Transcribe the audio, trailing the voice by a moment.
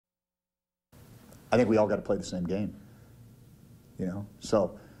I think we all got to play the same game, you know.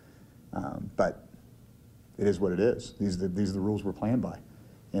 So, but it is what it is. These are the rules we're playing by,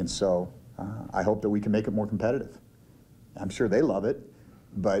 and so I hope that we can make it more competitive. I'm sure they love it,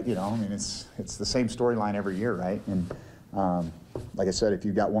 but you know, I mean, it's the same storyline every year, right? And like I said, if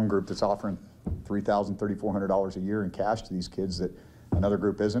you've got one group that's offering $3,000, $3,400 a year in cash to these kids that another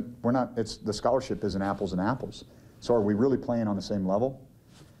group isn't, we're not. The scholarship isn't apples and apples. So are we really playing on the same level?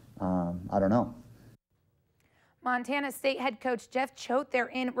 I don't know. Montana State head coach Jeff Choate there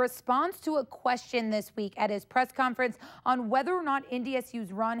in response to a question this week at his press conference on whether or not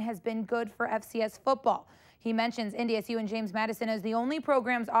NDSU's run has been good for FCS football. He mentions NDSU and James Madison as the only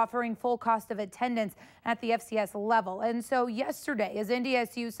programs offering full cost of attendance at the FCS level. And so yesterday, as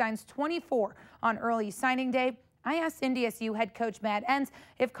NDSU signs 24 on early signing day, I asked NDSU head coach Matt Entz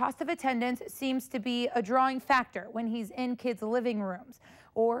if cost of attendance seems to be a drawing factor when he's in kids' living rooms,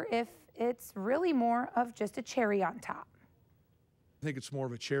 or if it's really more of just a cherry on top. I think it's more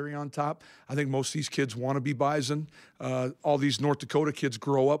of a cherry on top. I think most of these kids want to be Bison. All these North Dakota kids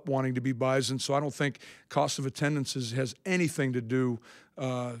grow up wanting to be Bison, so I don't think cost of attendance has anything to do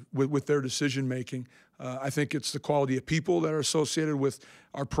with their decision making. I think it's the quality of people that are associated with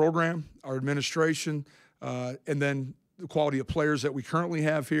our program, our administration, and then the quality of players that we currently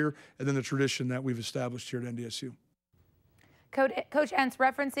have here, and then the tradition that we've established here at NDSU. Coach Entz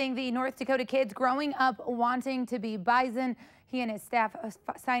referencing the North Dakota kids growing up wanting to be Bison. He and his staff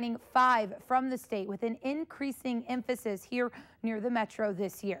signing 5 from the state with an increasing emphasis here near the Metro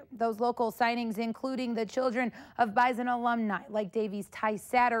this year. Those local signings including the children of Bison alumni like Davies Ty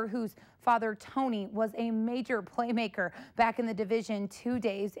Satter, whose father Tony was a major playmaker back in the Division II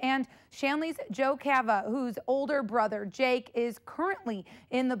days, and Shanley's Joe Cava, whose older brother Jake is currently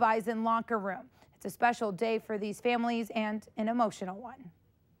in the Bison locker room. It's a special day for these families and an emotional one.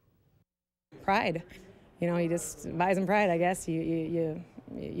 Pride, you know, you just Bison pride, I guess. You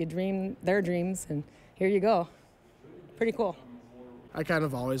dream their dreams, and here you go. Pretty cool. I kind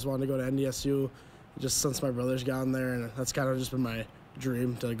of always wanted to go to NDSU, just since my brother's gone there, and that's kind of just been my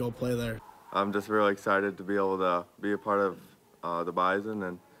dream to go play there. I'm just really excited to be able to be a part of the Bison,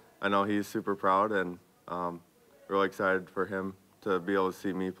 and I know he's super proud, and really excited for him to be able to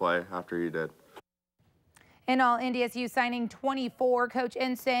see me play after he did. In all, NDSU signing 24. Coach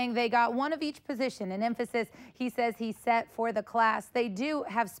Entz saying they got one of each position, an emphasis he says he set for the class. They do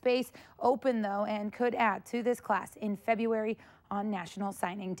have space open, though, and could add to this class in February on National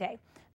Signing Day.